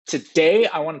Today,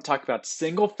 I want to talk about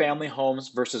single family homes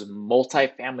versus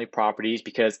multifamily properties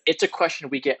because it's a question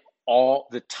we get all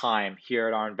the time here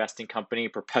at our investing company,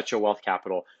 Perpetual Wealth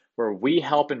Capital, where we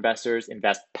help investors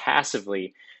invest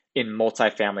passively in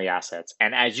multifamily assets.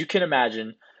 And as you can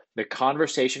imagine, the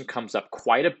conversation comes up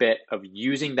quite a bit of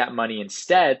using that money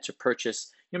instead to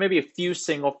purchase, maybe a few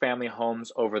single family homes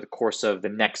over the course of the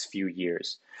next few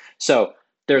years. So,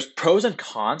 there's pros and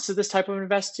cons to this type of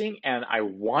investing, and I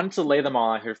wanted to lay them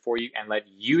all out here for you and let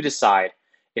you decide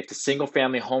if the single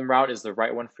family home route is the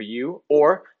right one for you,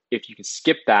 or if you can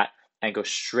skip that and go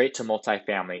straight to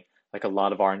multifamily like a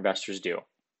lot of our investors do.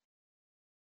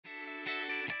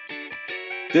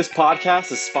 This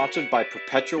podcast is sponsored by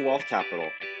Perpetual Wealth Capital,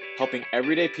 helping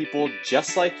everyday people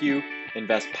just like you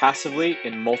invest passively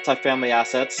in multifamily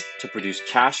assets to produce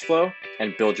cash flow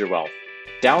and build your wealth.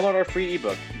 Download our free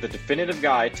ebook, The Definitive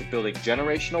Guide to Building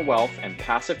Generational Wealth and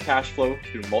Passive Cash Flow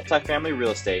Through Multifamily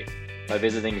Real Estate by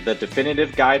visiting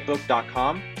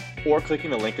thedefinitive.guidebook.com or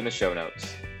clicking the link in the show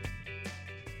notes.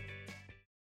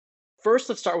 First,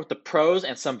 let's start with the pros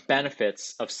and some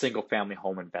benefits of single-family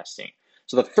home investing.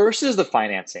 So the first is the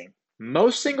financing.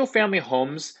 Most single-family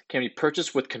homes can be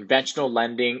purchased with conventional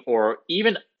lending or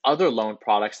even other loan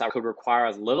products that could require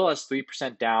as little as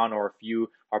 3% down, or if you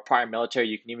are prior military,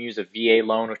 you can even use a VA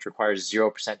loan, which requires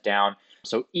 0% down.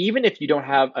 So even if you don't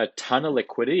have a ton of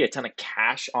liquidity, a ton of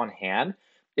cash on hand,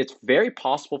 it's very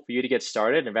possible for you to get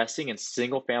started investing in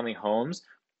single-family homes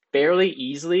fairly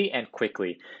easily and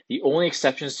quickly. The only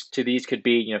exceptions to these could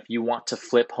be, if you want to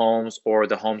flip homes or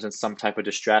the home's in some type of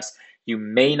distress, you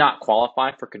may not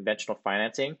qualify for conventional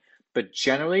financing. But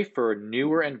generally, for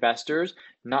newer investors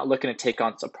not looking to take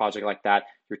on a project like that,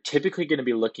 you're typically going to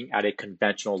be looking at a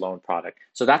conventional loan product.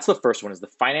 So that's the first one, is the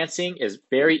financing is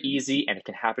very easy and it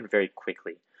can happen very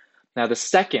quickly. Now, the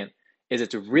second is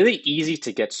it's really easy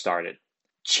to get started.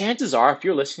 Chances are, if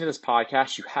you're listening to this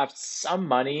podcast, you have some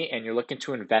money and you're looking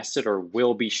to invest it or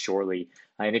will be shortly.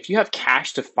 And if you have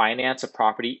cash to finance a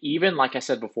property, even like I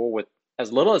said before, with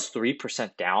as little as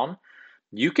 3% down,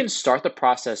 you can start the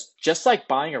process just like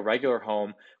buying a regular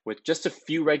home with just a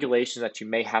few regulations that you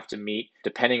may have to meet,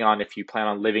 depending on if you plan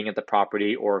on living at the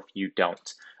property or if you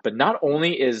don't. But not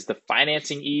only is the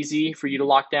financing easy for you to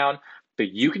lock down,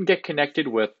 but you can get connected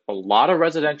with a lot of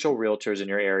residential realtors in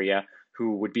your area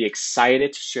who would be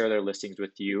excited to share their listings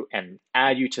with you and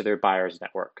add you to their buyers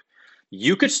network.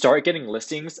 You could start getting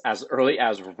listings as early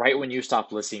as right when you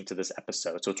stop listening to this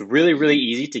episode. So it's really, really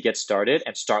easy to get started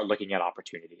and start looking at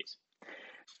opportunities.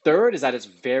 Third is that it's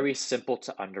very simple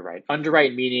to underwrite.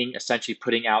 Underwrite meaning essentially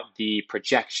putting out the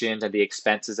projections and the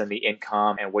expenses and the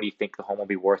income and what do you think the home will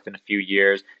be worth in a few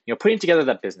years, putting together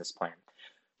that business plan.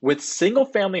 With single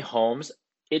family homes,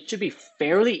 it should be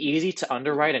fairly easy to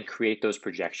underwrite and create those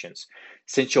projections,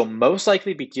 since you'll most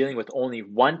likely be dealing with only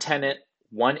one tenant,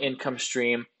 one income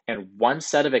stream, and one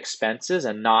set of expenses,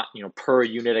 and not per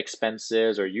unit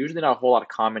expenses, or usually not a whole lot of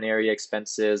common area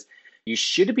expenses. You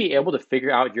should be able to figure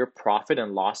out your profit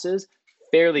and losses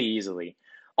fairly easily.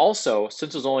 Also,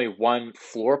 since there's only one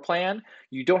floor plan,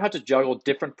 you don't have to juggle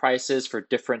different prices for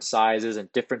different sizes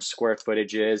and different square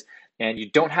footages, and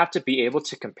you don't have to be able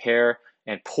to compare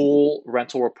and pull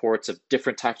rental reports of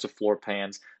different types of floor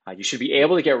plans. You should be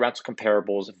able to get rental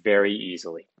comparables very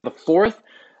easily. The fourth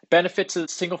benefit to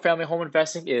single family home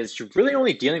investing is you're really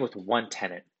only dealing with one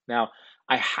tenant. Now,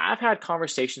 I have had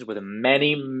conversations with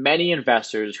many, many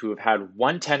investors who have had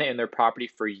one tenant in their property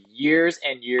for years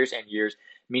and years and years,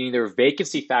 meaning their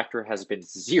vacancy factor has been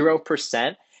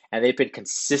 0% and they've been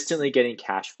consistently getting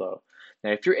cash flow.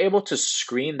 Now, if you're able to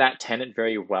screen that tenant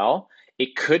very well,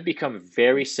 it could become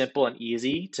very simple and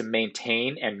easy to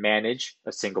maintain and manage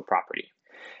a single property.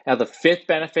 Now, the fifth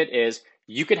benefit is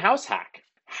you can house hack.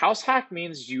 House hack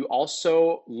means you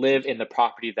also live in the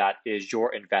property that is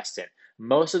your investment.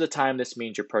 Most of the time, this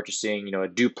means you're purchasing, a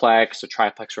duplex, a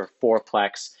triplex, or a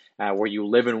fourplex, where you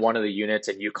live in one of the units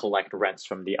and you collect rents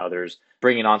from the others,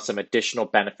 bringing on some additional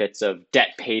benefits of debt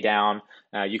pay down.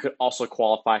 You could also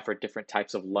qualify for different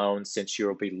types of loans since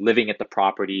you'll be living at the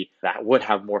property that would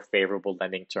have more favorable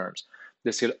lending terms.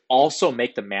 This could also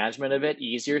make the management of it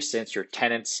easier since your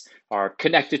tenants are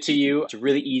connected to you. It's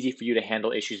really easy for you to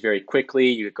handle issues very quickly.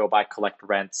 You could go by, collect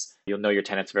rents. You'll know your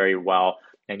tenants very well,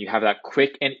 and you have that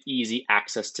quick and easy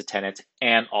access to tenants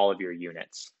and all of your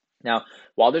units. Now,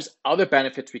 while there's other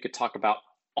benefits we could talk about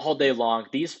all day long,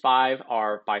 these five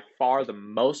are by far the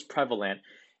most prevalent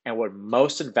and what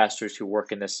most investors who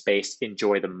work in this space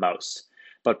enjoy the most.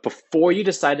 But before you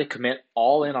decide to commit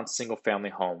all in on single family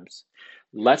homes,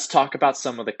 let's talk about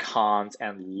some of the cons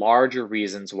and larger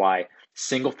reasons why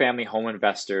single family home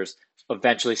investors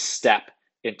eventually step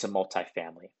into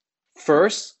multifamily.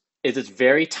 First is it's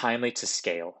very timely to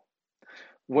scale.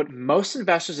 What most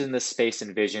investors in this space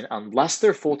envision, unless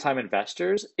they're full-time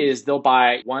investors, is they'll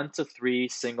buy 1 to 3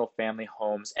 single-family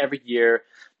homes every year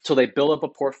till they build up a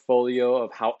portfolio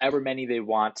of however many they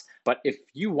want. But if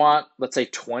you want, let's say,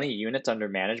 20 units under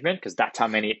management, because that's how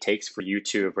many it takes for you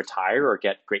to retire or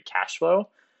get great cash flow,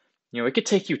 it could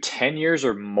take you 10 years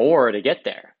or more to get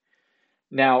there.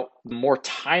 Now, the more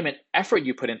time and effort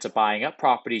you put into buying up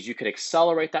properties, you could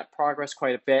accelerate that progress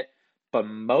quite a bit. But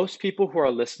most people who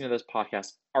are listening to this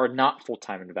podcast are not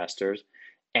full-time investors,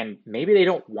 and maybe they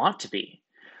don't want to be.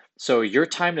 So your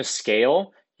time to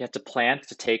scale, you have to plan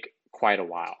to take quite a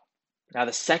while. Now,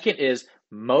 the second is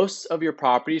most of your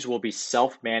properties will be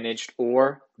self-managed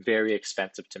or very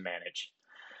expensive to manage.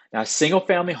 Now,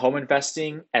 single-family home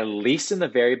investing, at least in the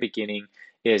very beginning,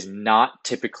 is not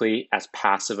typically as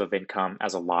passive of income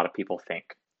as a lot of people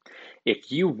think.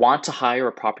 If you want to hire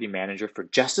a property manager for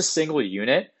just a single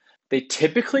unit, they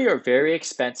typically are very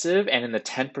expensive and in the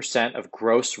 10% of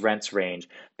gross rents range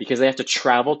because they have to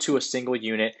travel to a single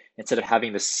unit instead of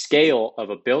having the scale of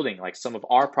a building. Like some of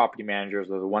our property managers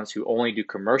are the ones who only do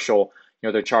commercial,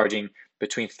 they're charging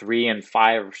between 3 and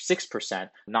 5 or 6%,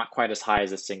 not quite as high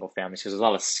as a single family because there's a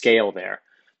lot of scale there.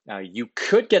 Now, you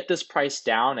could get this price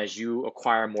down as you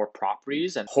acquire more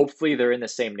properties, and hopefully they're in the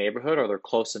same neighborhood or they're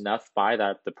close enough by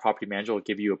that the property manager will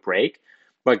give you a break.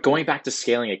 But going back to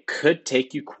scaling, it could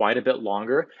take you quite a bit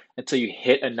longer until you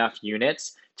hit enough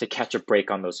units to catch a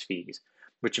break on those fees,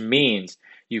 which means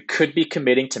you could be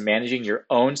committing to managing your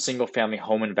own single-family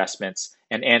home investments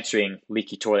and answering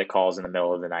leaky toilet calls in the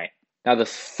middle of the night. Now, the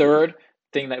third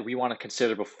thing that we want to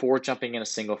consider before jumping in a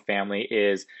single family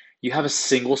is you have a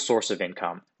single source of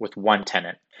income with one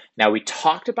tenant. Now, we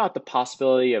talked about the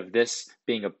possibility of this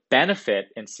being a benefit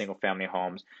in single family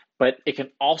homes, but it can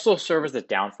also serve as a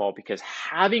downfall because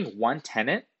having one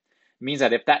tenant means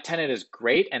that if that tenant is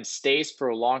great and stays for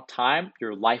a long time,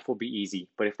 your life will be easy.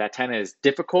 But if that tenant is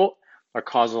difficult or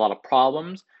causes a lot of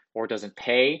problems or doesn't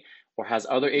pay or has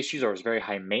other issues or is very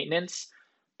high maintenance,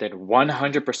 then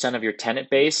 100% of your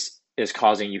tenant base is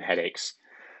causing you headaches.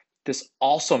 This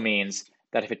also means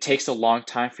that if it takes a long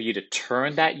time for you to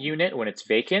turn that unit when it's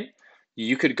vacant,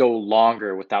 you could go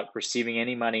longer without receiving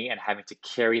any money and having to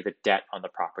carry the debt on the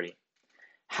property.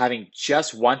 Having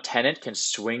just one tenant can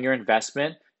swing your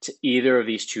investment to either of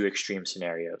these two extreme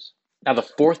scenarios. Now, the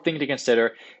fourth thing to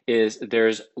consider is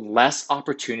there's less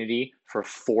opportunity for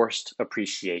forced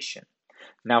appreciation.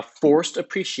 Now, forced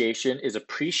appreciation is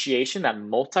appreciation that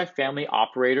multifamily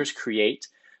operators create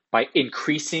by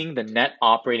increasing the net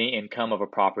operating income of a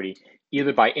property,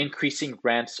 either by increasing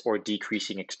rents or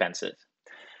decreasing expenses.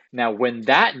 Now, when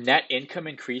that net income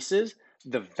increases,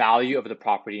 the value of the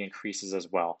property increases as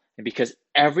well. And because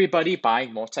everybody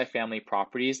buying multifamily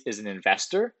properties is an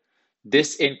investor,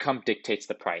 this income dictates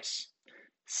the price.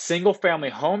 Single-family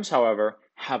homes, however,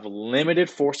 have limited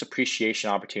forced appreciation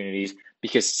opportunities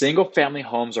because single-family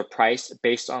homes are priced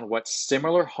based on what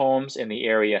similar homes in the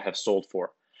area have sold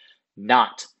for,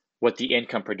 not what the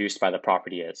income produced by the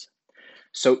property is.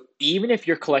 So even if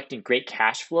you're collecting great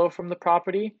cash flow from the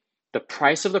property, the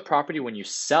price of the property when you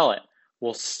sell it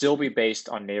will still be based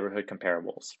on neighborhood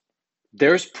comparables.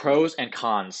 There's pros and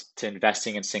cons to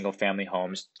investing in single-family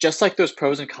homes, just like there's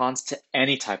pros and cons to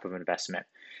any type of investment.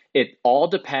 It all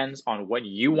depends on what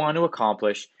you want to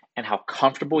accomplish and how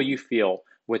comfortable you feel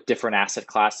with different asset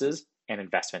classes and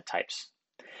investment types.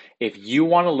 If you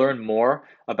want to learn more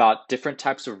about different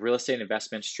types of real estate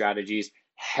investment strategies,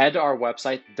 head to our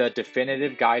website,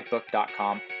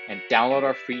 thedefinitive.guidebook.com, and download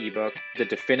our free ebook, The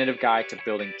Definitive Guide to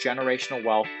Building Generational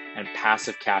Wealth and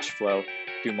Passive Cash Flow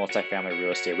Through Multifamily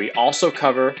Real Estate. We also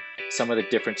cover some of the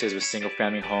differences with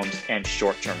single-family homes and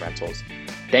short-term rentals.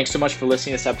 Thanks so much for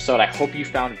listening to this episode. I hope you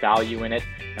found value in it,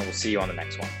 and we'll see you on the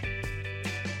next one.